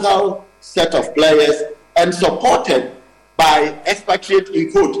a local set of players and supported by expatriate,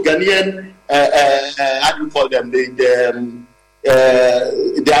 in quote, Ghanaian, how do you call them, the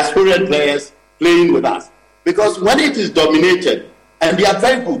aspirant players playing with us. Because when it is dominated, and they are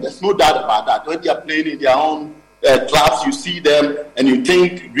very good, there's no doubt about that. When they are playing in their own clubs, you see them and you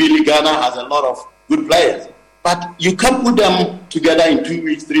think really Ghana has a lot of good players. But you can't put them together in 2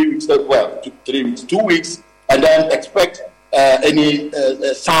 weeks, 3 weeks, 3 weeks, 2 weeks, and then expect any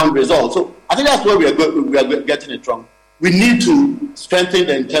sound result. So I think that's where we are getting it wrong. We need to strengthen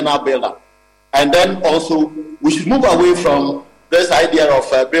the internal build-up. And then also, we should move away from this idea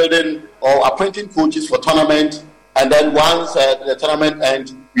of building or appointing coaches for tournament, and then once the tournament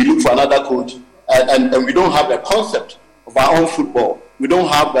ends, we look for another coach, and we don't have the concept of our own football. We don't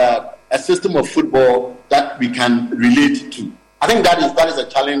have a system of football that we can relate to. I think that is a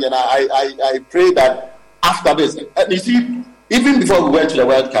challenge, and I pray that after this, and you see, even before we went to the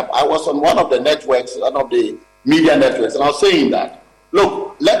World Cup, I was on one of the networks, one of the media networks, and I was saying that,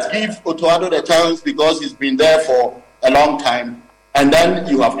 look, let's give Otoado the chance because he's been there for a long time, and then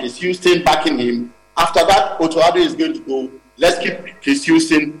you have Chris Houston backing him. After that, Otoado is going to go. Let's keep Chris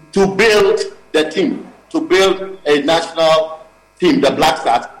Houston to build the team, to build a national team, the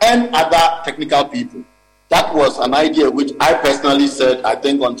Blackstars, and other technical people. That was an idea which I personally said, I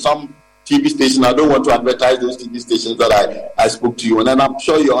think, on some TV station. I don't want to advertise those TV stations that I spoke to you, and then I'm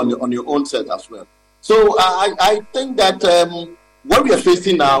sure you're on your own set as well. So I think that what we are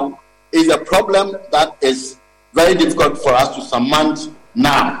facing now is a problem that is very difficult for us to surmount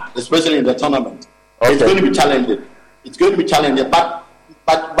now, especially in the tournament. Okay. It's going to be challenging. It's going to be challenging, but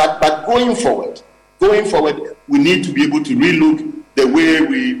going forward, we need to be able to relook the way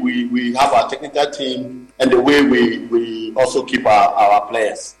we have our technical team and the way we also keep our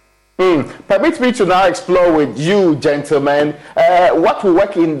players. Permit me to now explore with you, gentlemen, what will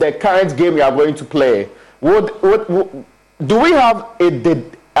work in the current game you are going to play. Would Do we have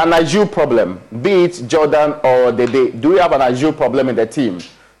an Ayew problem, be it Jordan or Dede? Do we have an Ayew problem in the team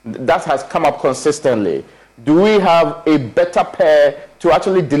that has come up consistently? Do we have a better pair to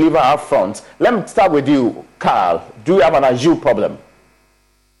actually deliver up front? Let me start with you, Carl. Do we have an Ayew problem?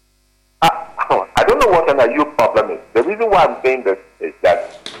 I don't know what an Ayew problem is. The reason why I'm saying this is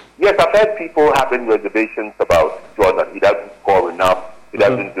that, yes, I've heard people having reservations about Jordan. He doesn't score enough. He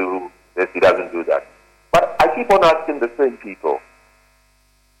doesn't do this. He doesn't do that. But I keep on asking the same people.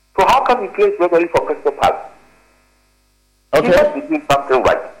 So how come he plays regularly for Crystal Palace? Okay. He must be doing something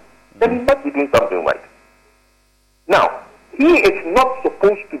right. Then he must be doing something right. Now, he is not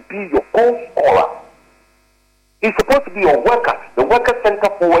supposed to be your goal scorer. He's supposed to be your worker, the worker center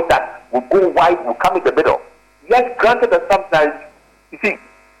forward that will go wide, will come in the middle. Yes, granted that sometimes, you see,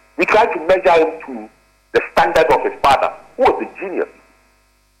 we try to measure him to the standard of his father, who was a genius.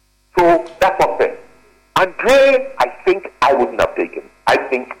 So that's what I'm saying. Andre, I think I wouldn't have taken. I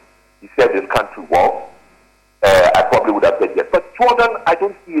think he served his country well. I probably would have said yes. But Jordan, I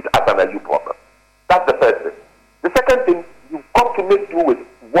don't see it as an Ayew problem. That's the first thing. The second thing, you've got to make do with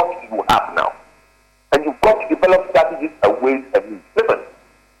what you have now. And you've got to develop strategies and ways and means. Listen,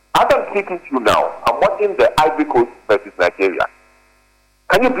 as I'm speaking to you now, I'm watching the Ivory Coast versus Nigeria.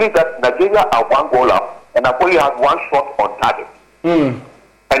 Can you believe that Nigeria are 1 goal up and Napoli has 1 shot on target?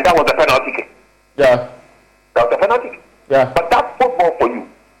 And that was a penalty kick. Yeah. That was a penalty kick. Yeah. But that's football for you.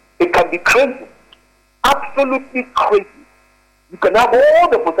 It can be crazy. Absolutely crazy. You can have all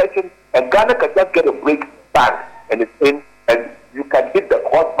the possession and Ghana can just get a break, bang, and it's in, and you can hit the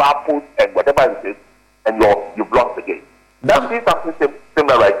crossbar post and whatever it is, and you've lost the game. I'm seeing something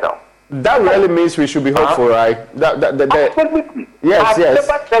similar right now. That really means we should be hopeful, right? Absolutely. Yes.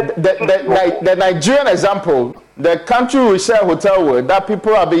 The Nigerian example, the country we share hotel with, that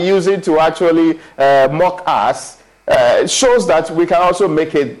people have been using to actually mock us, shows that we can also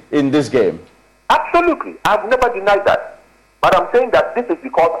make it in this game. Absolutely. I've never denied that. But I'm saying that this is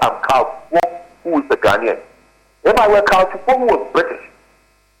because I'm Carl, who is the Ghanaian. If I were Carl, who was British,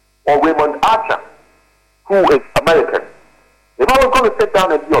 or Raymond Archer, who is American, if I was going to sit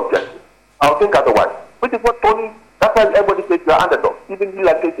down and be objective, I'll think otherwise. Which is what Tony, that's why everybody says you're underdog. Even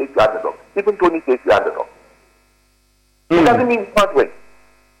Hila says you're underdog. Even Tony says you're underdog. It doesn't mean you can't win.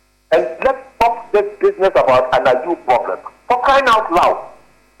 And let's stop this business about an Ayew problem. For crying out loud,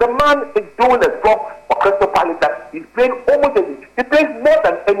 the man is doing a job for Crystal Palace that he's playing almost as he plays more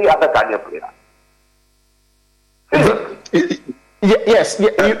than any other Ghanaian player. Yes.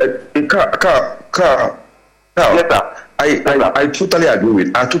 Carl. Yes, sir. I totally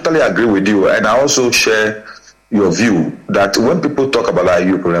agree with you, and I also share your view that when people talk about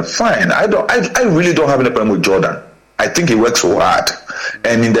Ayew problem, fine. I really don't have any problem with Jordan. I think he works so hard,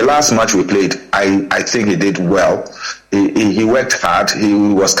 and in the last match we played, I think he did well. He worked hard. He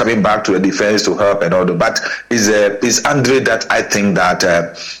was coming back to the defense to help and all that. But it's Andre that I think that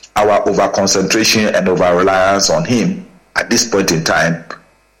our over concentration and over reliance on him at this point in time.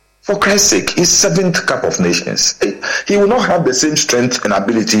 For Christ's sake, he's 7th Cup of Nations. He will not have the same strength and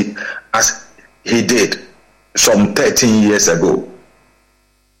ability as he did some 13 years ago.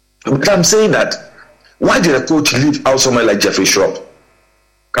 But I'm saying that, why did a coach leave out someone like Jeffrey Schropp?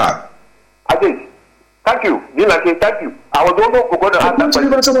 Carl. I think. Thank you. Thank you. I was also going to ask that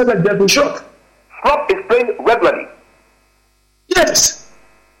question. Leave someone like Jeffrey Schropp? Schropp is playing regularly. Yes.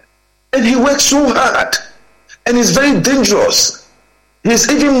 And he works so hard. And he's very dangerous. He's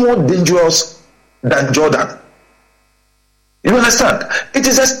even more dangerous than Jordan. You understand? It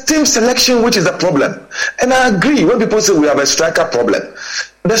is a team selection which is the problem. And I agree when people say we have a striker problem.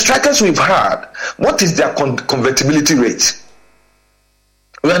 The strikers we've had, what is their convertibility rate?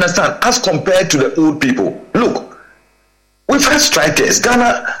 You understand? As compared to the old people. Look, we've had strikers.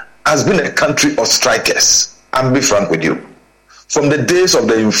 Ghana has been a country of strikers. I'll be frank with you. From the days of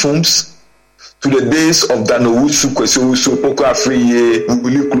the Infums, to the days of Danousu, Kwesiusu, Poko Afriye,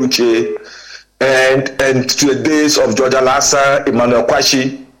 Uli Kluche, and to the days of George Alassa, Emmanuel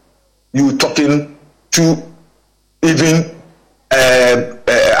Kwashi, you talking to even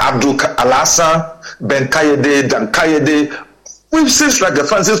Abdul Alassa, Ben Kayede, Dan Kayede. We've seen strikers,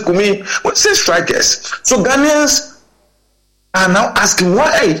 Francis Kumi, we've seen strikers. So Ghanaians are now asking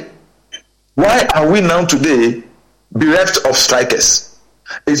why? Why are we now today bereft of strikers?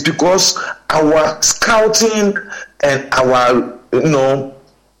 It's because our scouting and our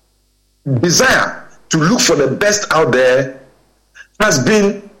desire to look for the best out there has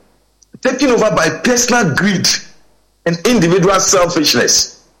been taken over by personal greed and individual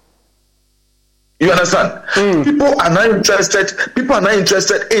selfishness. You understand? People are not interested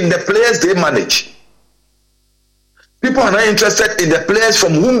in the players they manage. People are not interested in the players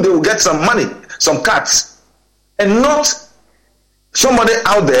from whom they will get some money, some cuts, and not somebody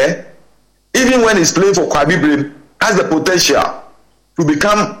out there, even when he's playing for Kwabi Brim, has the potential to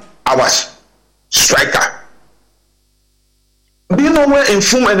become our striker. Do you know where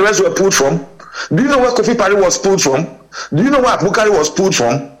Infum and the rest were pulled from? Do you know where Kofi Pari was pulled from? Do you know where Abukari was pulled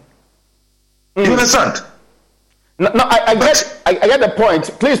from? You understand? No, I get the point.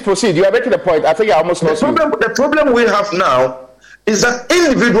 Please proceed. You are making the point. I think I almost lost you. The problem we have now is that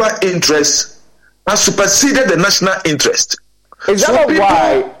individual interest has superseded the national interest. Is that not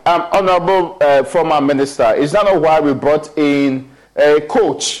why, Honorable former Minister, is that not why we brought in a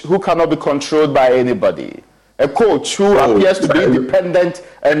coach who cannot be controlled by anybody? A coach who appears to be independent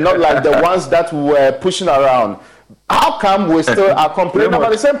and not like the ones that were pushing around. How come we still are complaining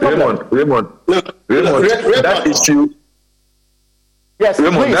about the same problem? Raymond, that issue. Yes,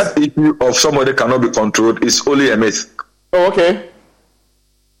 Raymond, please. that issue of somebody cannot be controlled is only a myth. Oh, okay.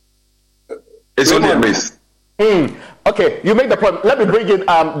 It's only a myth. Okay, you make the point. Let me bring in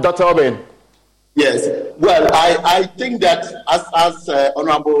Dr. Obin. Yes. Well, I think that as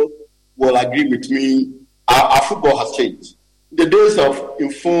Honorable will agree with me, our football has changed. The days of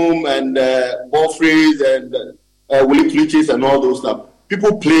Infum and ball freeze and Willie Klitschis and all those stuff,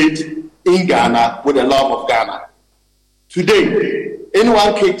 people played in Ghana with the love of Ghana. Today,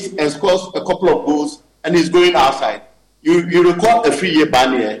 anyone kicks and scores a couple of goals and is going outside. You recall a 3-year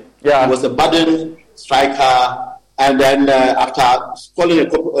ban here. Yeah. He was a budding striker, and then after scoring a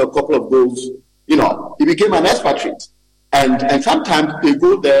couple of goals, he became an expatriate. And sometimes they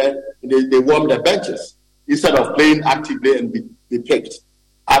go there, they warm their benches instead of playing actively and be picked.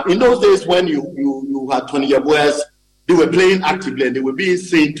 In those days when you had Tony Yeboahs, they were playing actively and they were being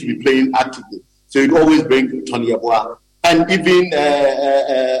seen to be playing actively. So you'd always bring Tony Yeboah. And even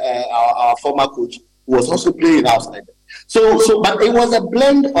our former coach was also playing outside. But it was a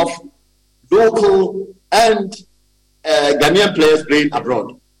blend of local and Ghanaian players playing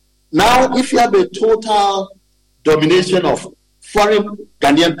abroad. Now, if you have a total domination of foreign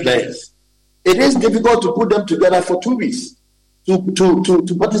Ghanaian players, it is difficult to put them together for 2 weeks to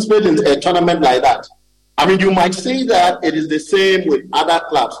participate in a tournament like that. I mean, you might say that it is the same with other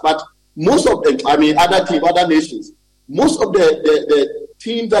clubs, but most of them, other teams, other nations, most of the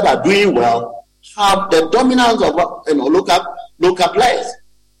teams that are doing well have the dominance of local players.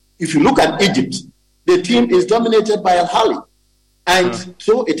 If you look at Egypt, the team is dominated by Al Ahly, and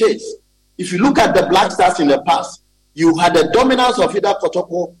so it is. If you look at the Blackstars in the past, you had the dominance of either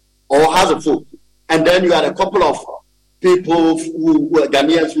Kotoko or Hazafo, and then you had a couple of people who were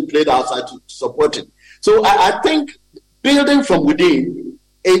Ghanaians who played outside to support it. So I think building from within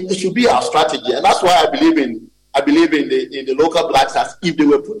it should be our strategy, and that's why I believe in the local Blackstars if they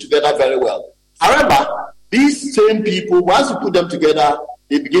were put together very well. However, these same people, once you put them together,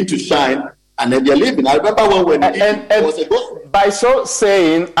 they begin to shine, and then they're leaving. I remember when was a goal. By so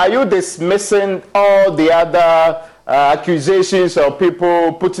saying, are you dismissing all the other accusations of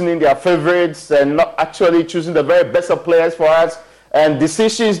people putting in their favorites and not actually choosing the very best of players for us, and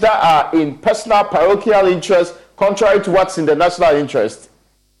decisions that are in personal parochial interest contrary to what's in the national interest?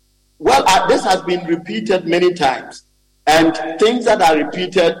 Well, this has been repeated many times, and things that are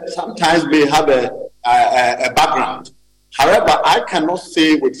repeated sometimes may have a background. However, I cannot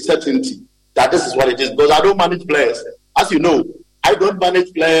say with certainty that this is what it is, because I don't manage players. As you know, I don't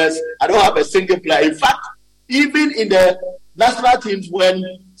manage players. I don't have a single player. In fact, even in the national teams, when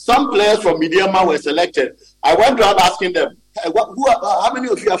some players from Mediama were selected, I went around asking them, how many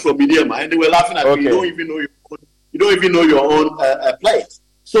of you are from Mediama? And they were laughing at me. You don't even know your own players.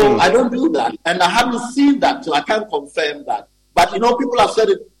 So I don't do that. And I haven't seen that, so I can't confirm that. But, people have said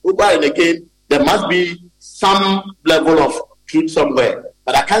it over and again. There must be some level of truth somewhere.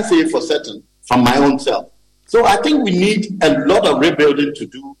 But I can't say it for certain from my own self. So I think we need a lot of rebuilding to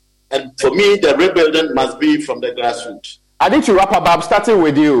do. And for me, the rebuilding must be from the grassroots. I need to wrap up. I'm starting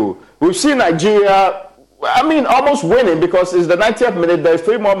with you. We've seen Nigeria, almost winning because it's the 90th minute. There's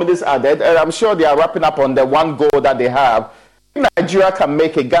 3 more minutes added. And I'm sure they are wrapping up on the one goal that they have. Nigeria can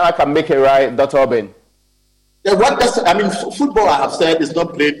make it. Ghana can make it, right, Dr. Obin? Yeah, football, I have said, is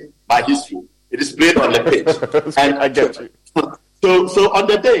not played by history. It is played on the pitch. And I get you. So on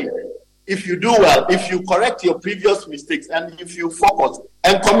the day, if you do well, if you correct your previous mistakes, and if you focus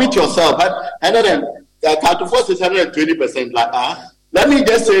and commit yourself, and then Cartofos is 120%. Let me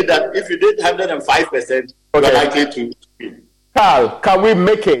just say that if you did 105%, you're likely to win. Carl, can we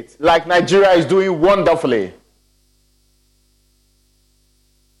make it like Nigeria is doing wonderfully?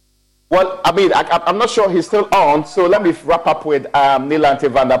 Well, I'm not sure he's still on, so let me wrap up with Nilante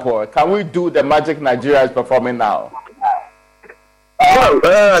Vanderpool. Can we do the magic Nigeria is performing now?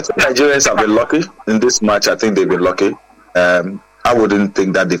 I think Nigerians have been lucky in this match. I think they've been lucky. I wouldn't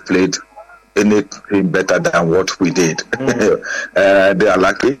think that they played anything better than what we did. They are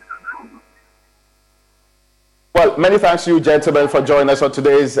lucky. Well, many thanks to you, gentlemen, for joining us on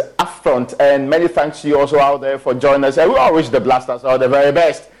today's Afcon, and many thanks to you also out there for joining us. And we all wish the Blasters all the very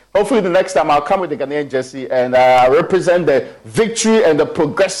best. Hopefully, the next time I'll come with the Ghanaian jersey and represent the victory and the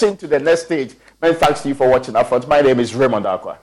progression to the next stage. Many thanks to you for watching Afcon. My name is Raymond Akwa.